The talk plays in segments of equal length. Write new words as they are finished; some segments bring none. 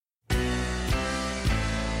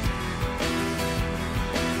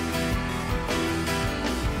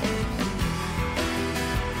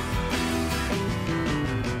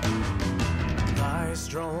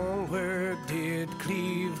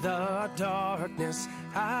the darkness,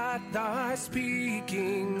 at thy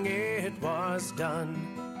speaking it was done.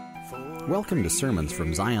 Welcome to sermons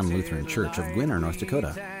from Zion Lutheran Church of Gwinner, North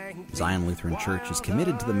Dakota. Zion Lutheran Church is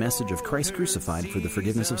committed to the message of Christ crucified for the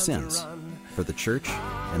forgiveness of sins, for the church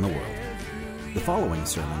and the world. The following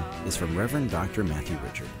sermon is from Reverend Dr. Matthew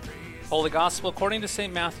Richard. Holy Gospel according to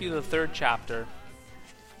St. Matthew, the 3rd chapter.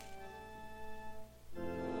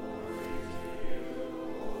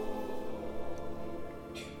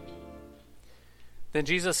 Then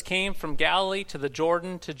Jesus came from Galilee to the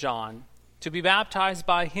Jordan to John, to be baptized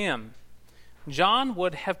by him. John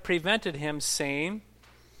would have prevented him, saying,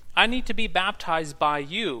 I need to be baptized by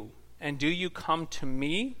you, and do you come to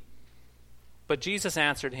me? But Jesus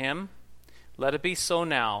answered him, Let it be so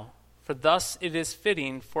now, for thus it is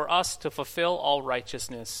fitting for us to fulfill all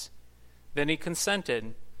righteousness. Then he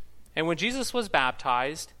consented. And when Jesus was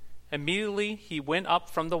baptized, immediately he went up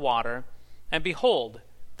from the water, and behold,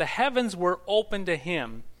 the heavens were opened to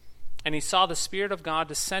him, and he saw the Spirit of God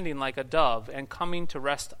descending like a dove and coming to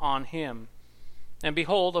rest on him. And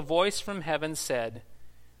behold, a voice from heaven said,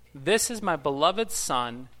 This is my beloved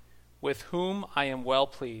Son, with whom I am well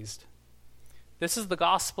pleased. This is the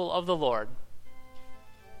gospel of the Lord.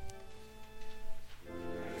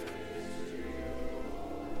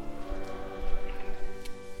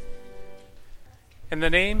 In the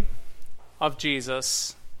name of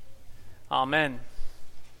Jesus, Amen.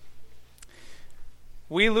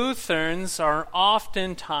 We Lutherans are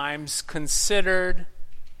oftentimes considered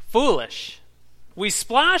foolish. We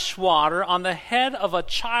splash water on the head of a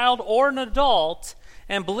child or an adult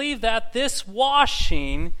and believe that this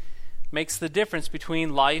washing makes the difference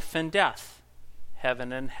between life and death,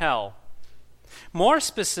 heaven and hell. More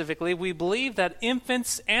specifically, we believe that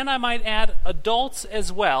infants, and I might add adults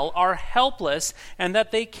as well, are helpless and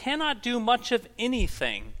that they cannot do much of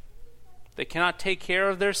anything. They cannot take care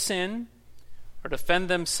of their sin or defend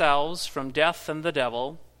themselves from death and the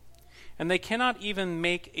devil, and they cannot even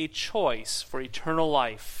make a choice for eternal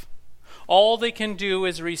life. All they can do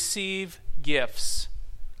is receive gifts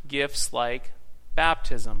like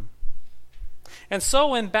baptism. And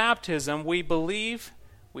so in baptism, we believe,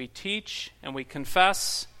 we teach, and we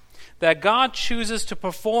confess that God chooses to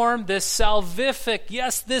perform this salvific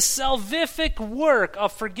work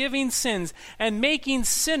of forgiving sins and making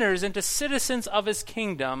sinners into citizens of his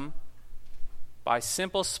kingdom by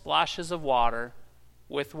simple splashes of water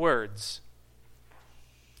with words.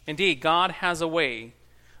 Indeed, God has a way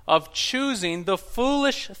of choosing the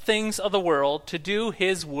foolish things of the world to do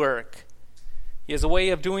his work. He has a way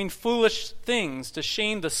of doing foolish things to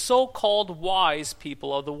shame the so-called wise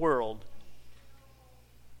people of the world.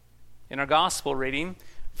 In our gospel reading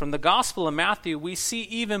from the Gospel of Matthew, we see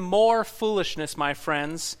even more foolishness, my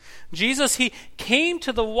friends. Jesus, he came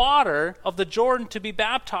to the water of the Jordan to be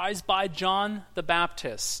baptized by John the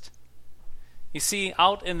Baptist. You see,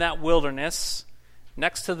 out in that wilderness,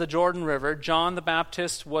 next to the Jordan River, John the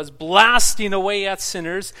Baptist was blasting away at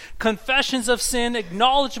sinners. Confessions of sin,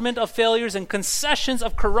 acknowledgement of failures, and concessions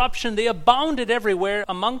of corruption, they abounded everywhere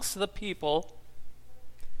amongst the people.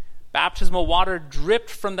 Baptismal water dripped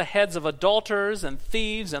from the heads of adulterers and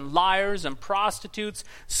thieves and liars and prostitutes,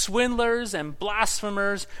 swindlers and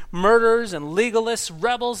blasphemers, murderers and legalists,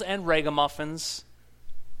 rebels and ragamuffins.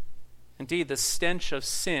 Indeed, the stench of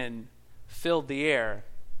sin filled the air,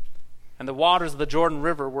 and the waters of the Jordan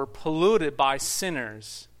River were polluted by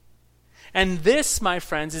sinners. And this, my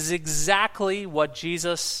friends, is exactly what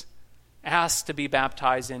Jesus asked to be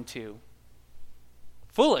baptized into.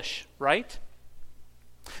 Foolish, right?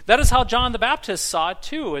 That is how John the Baptist saw it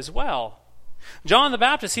too as well. John the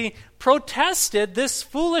Baptist, he protested this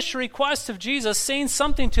foolish request of Jesus, saying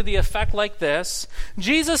something to the effect like this: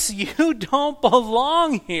 Jesus, you don't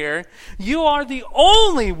belong here. You are the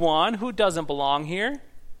only one who doesn't belong here.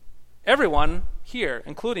 Everyone here,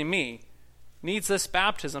 including me, needs this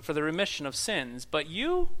baptism for the remission of sins. But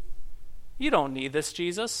you don't need this,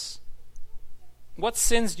 Jesus. What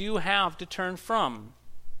sins do you have to turn from?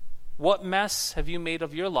 What mess have you made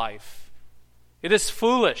of your life? It is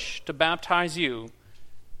foolish to baptize you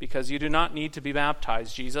because you do not need to be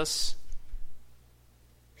baptized, Jesus.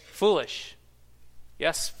 Foolish.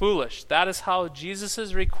 Yes, foolish. That is how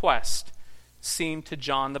Jesus' request seemed to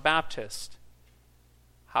John the Baptist.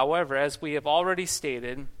 However, as we have already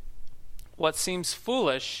stated, what seems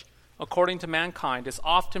foolish, according to mankind, is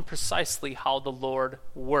often precisely how the Lord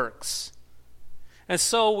works. And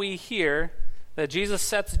so we hear that Jesus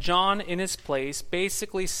sets John in his place,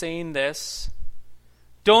 basically saying this: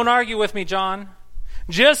 Don't argue with me, John.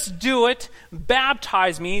 Just do it.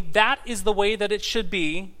 Baptize me. That is the way that it should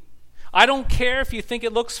be. I don't care if you think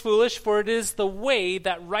it looks foolish, for it is the way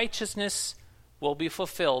that righteousness will be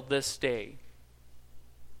fulfilled this day.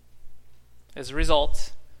 As a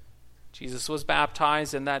result, Jesus was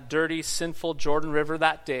baptized in that dirty, sinful Jordan River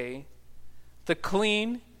that day. The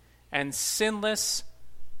clean and sinless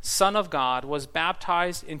Son of God was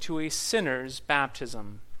baptized into a sinner's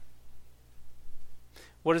baptism.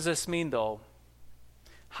 What does this mean, though?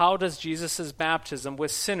 How does Jesus' baptism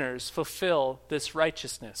with sinners fulfill this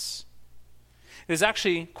righteousness? It is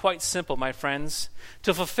actually quite simple, my friends.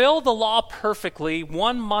 To fulfill the law perfectly,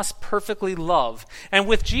 one must perfectly love. And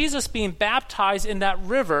with Jesus being baptized in that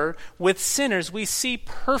river with sinners, we see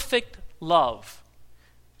perfect love.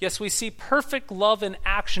 Yes, we see perfect love in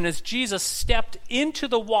action as Jesus stepped into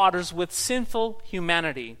the waters with sinful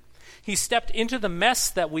humanity. He stepped into the mess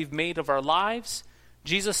that we've made of our lives.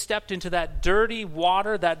 Jesus stepped into that dirty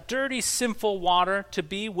water, that dirty, sinful water, to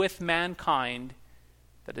be with mankind,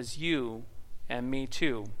 that is you and me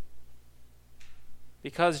too.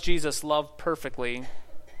 Because Jesus loved perfectly,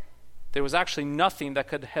 there was actually nothing that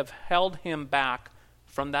could have held him back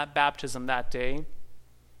from that baptism that day.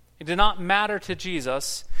 It did not matter to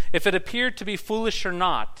Jesus if it appeared to be foolish or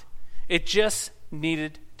not. It just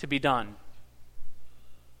needed to be done.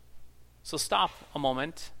 So stop a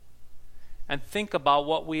moment and think about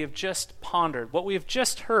what we have just pondered, what we have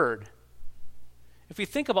just heard. If we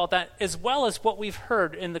think about that, as well as what we've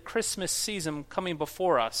heard in the Christmas season coming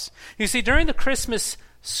before us. You see, during the Christmas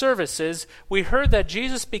services, we heard that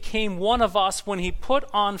Jesus became one of us when he put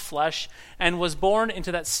on flesh and was born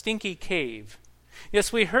into that stinky cave.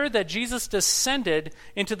 Yes, we heard that Jesus descended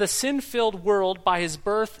into the sin-filled world by his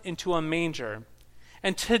birth into a manger.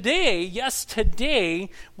 And today, yes, today,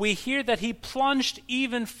 we hear that he plunged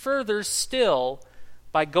even further still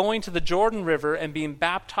by going to the Jordan River and being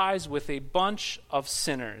baptized with a bunch of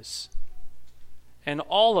sinners. And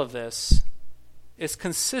all of this is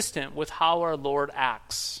consistent with how our Lord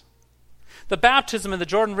acts. The baptism in the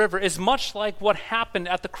Jordan River is much like what happened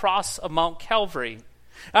at the cross of Mount Calvary.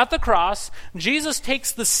 At the cross, Jesus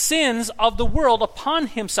takes the sins of the world upon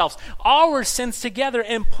himself, our sins together,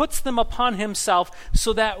 and puts them upon himself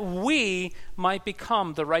so that we might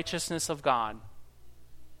become the righteousness of God.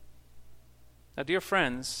 Now, dear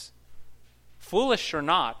friends, foolish or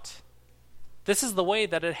not, this is the way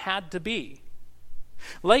that it had to be.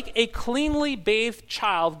 Like a cleanly bathed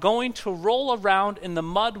child going to roll around in the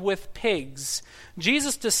mud with pigs,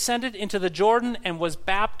 Jesus descended into the Jordan and was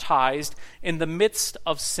baptized in the midst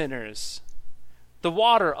of sinners. The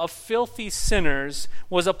water of filthy sinners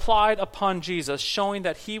was applied upon Jesus, showing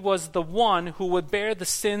that he was the one who would bear the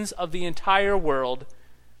sins of the entire world,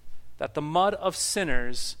 that the mud of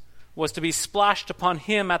sinners was to be splashed upon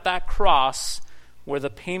him at that cross where the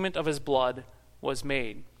payment of his blood was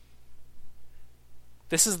made.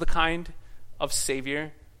 This is the kind of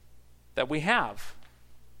Savior that we have.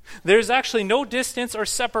 There's actually no distance or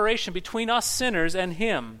separation between us sinners and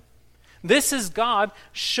him. This is God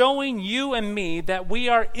showing you and me that we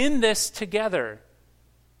are in this together,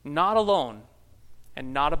 not alone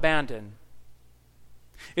and not abandoned.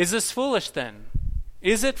 Is this foolish then?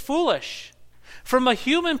 Is it foolish? From a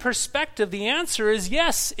human perspective, the answer is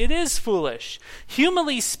yes, it is foolish.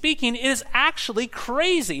 Humanly speaking, it is actually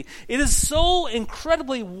crazy. It is so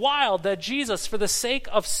incredibly wild that Jesus, for the sake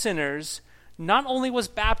of sinners, not only was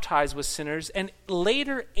baptized with sinners and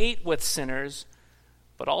later ate with sinners,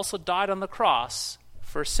 but also died on the cross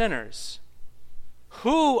for sinners.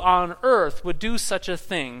 Who on earth would do such a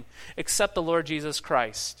thing except the Lord Jesus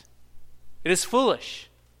Christ? It is foolish.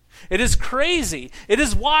 It is crazy. It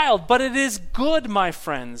is wild, but it is good, my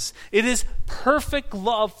friends. It is perfect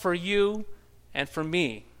love for you and for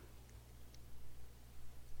me.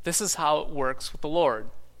 This is how it works with the Lord.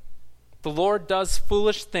 The Lord does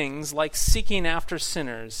foolish things like seeking after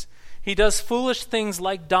sinners. He does foolish things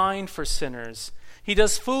like dying for sinners. He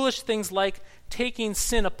does foolish things like taking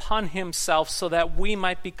sin upon himself so that we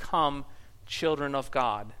might become children of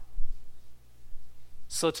God.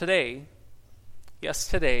 So today, yes,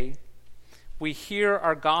 today, we hear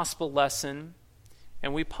our gospel lesson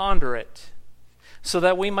and we ponder it so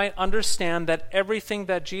that we might understand that everything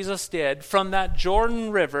that Jesus did from that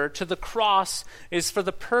Jordan River to the cross is for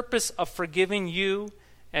the purpose of forgiving you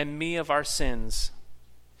and me of our sins.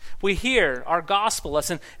 We hear our gospel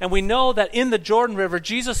lesson and we know that in the Jordan River,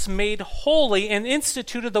 Jesus made holy and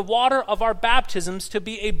instituted the water of our baptisms to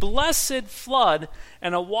be a blessed flood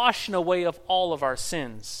and a washing away of all of our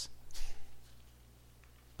sins.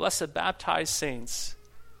 Blessed baptized saints,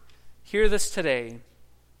 hear this today.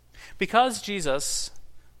 Because Jesus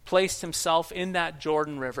placed himself in that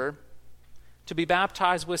Jordan River to be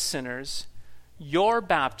baptized with sinners, your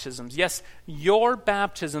baptisms, yes, your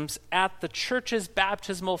baptisms at the church's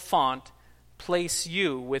baptismal font place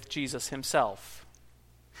you with Jesus himself.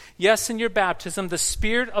 Yes, in your baptism, the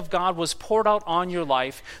Spirit of God was poured out on your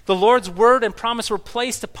life. The Lord's word and promise were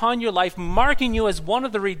placed upon your life, marking you as one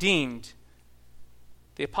of the redeemed.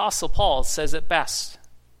 The Apostle Paul says it best.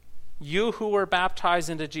 You who were baptized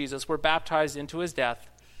into Jesus were baptized into his death,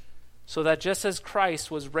 so that just as Christ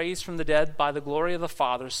was raised from the dead by the glory of the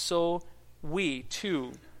Father, so we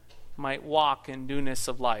too might walk in newness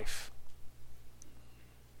of life.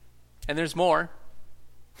 And there's more.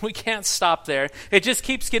 We can't stop there. It just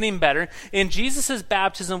keeps getting better. In Jesus'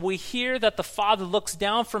 baptism, we hear that the Father looks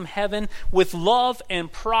down from heaven with love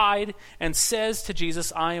and pride and says to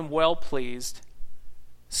Jesus, I am well pleased.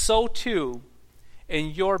 So too,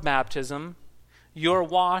 in your baptism, you're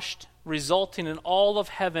washed, resulting in all of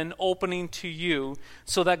heaven opening to you,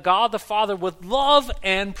 so that God the Father, with love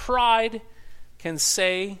and pride, can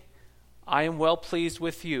say, I am well pleased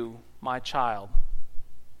with you, my child.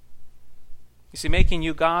 You see, making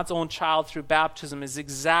you God's own child through baptism is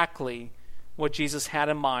exactly what Jesus had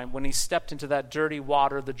in mind when he stepped into that dirty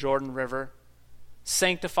water of the Jordan River,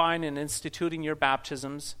 sanctifying and instituting your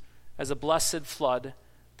baptisms as a blessed flood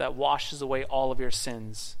that washes away all of your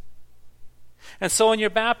sins. And so in your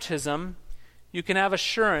baptism, you can have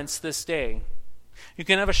assurance this day. You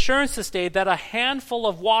can have assurance this day that a handful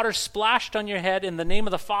of water splashed on your head in the name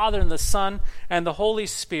of the Father and the Son and the Holy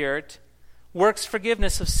Spirit works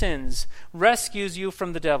forgiveness of sins, rescues you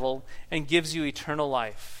from the devil, and gives you eternal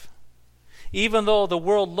life. Even though the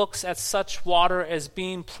world looks at such water as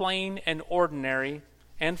being plain and ordinary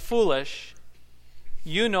and foolish,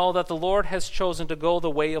 you know that the Lord has chosen to go the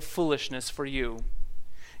way of foolishness for you.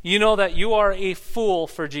 You know that you are a fool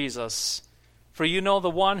for Jesus, for you know the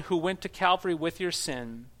one who went to Calvary with your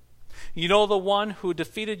sin. You know the one who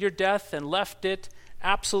defeated your death and left it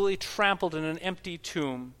absolutely trampled in an empty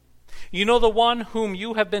tomb. You know the one whom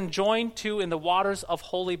you have been joined to in the waters of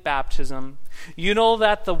holy baptism. You know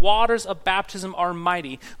that the waters of baptism are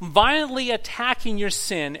mighty, violently attacking your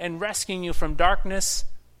sin and rescuing you from darkness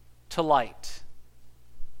to light.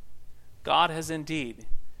 God has indeed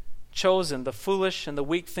chosen the foolish and the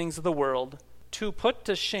weak things of the world to put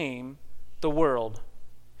to shame the world.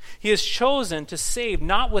 He has chosen to save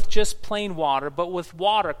not with just plain water, but with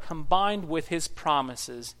water combined with his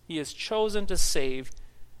promises. He has chosen to save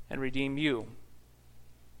and redeem you.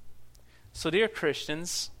 So, dear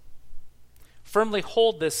Christians, firmly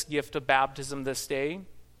hold this gift of baptism this day.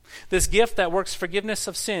 This gift that works forgiveness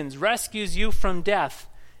of sins, rescues you from death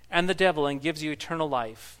and the devil, and gives you eternal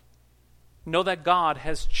life. Know that God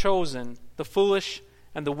has chosen the foolish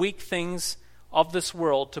and the weak things of this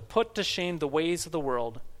world to put to shame the ways of the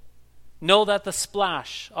world. Know that the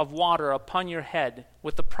splash of water upon your head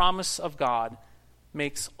with the promise of God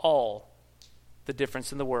makes all the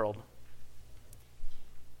difference in the world.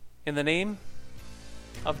 In the name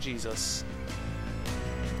of Jesus.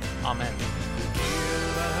 Amen.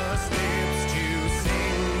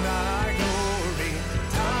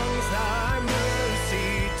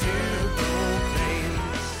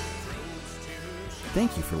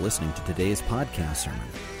 Thank you for listening to today's podcast sermon.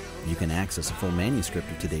 You can access a full manuscript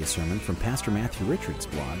of today's sermon from Pastor Matthew Richard's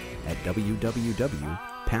blog at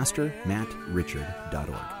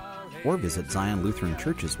www.pastormattrichard.org, or visit Zion Lutheran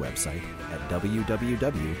Church's website at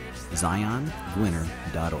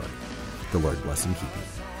www.ziongwinner.org. The Lord bless and keep you.